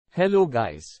Hello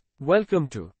guys. Welcome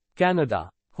to Canada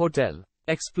Hotel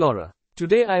Explorer.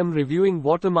 Today I am reviewing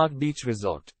Watermark Beach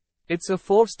Resort. It's a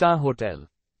 4-star hotel.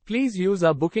 Please use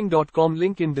our booking.com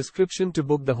link in description to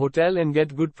book the hotel and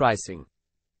get good pricing.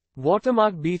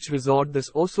 Watermark Beach Resort.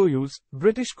 This Osoyoos,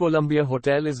 British Columbia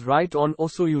hotel is right on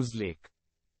Osoyoos Lake.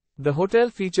 The hotel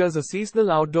features a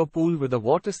seasonal outdoor pool with a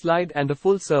waterslide and a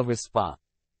full-service spa.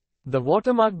 The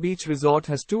Watermark Beach Resort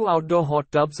has 2 outdoor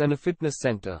hot tubs and a fitness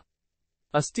center.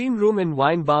 A steam room and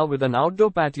wine bar with an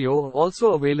outdoor patio are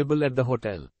also available at the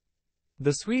hotel.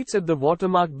 The suites at the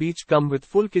Watermark Beach come with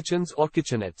full kitchens or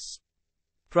kitchenettes.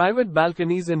 Private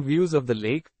balconies and views of the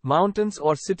lake, mountains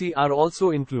or city are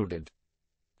also included.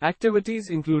 Activities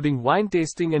including wine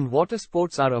tasting and water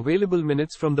sports are available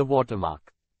minutes from the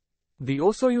Watermark. The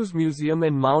Osoyoos Museum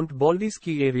and Mount Baldy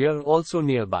ski area are also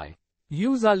nearby.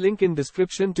 Use our link in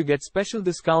description to get special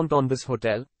discount on this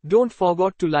hotel. Don't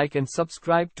forget to like and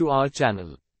subscribe to our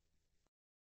channel.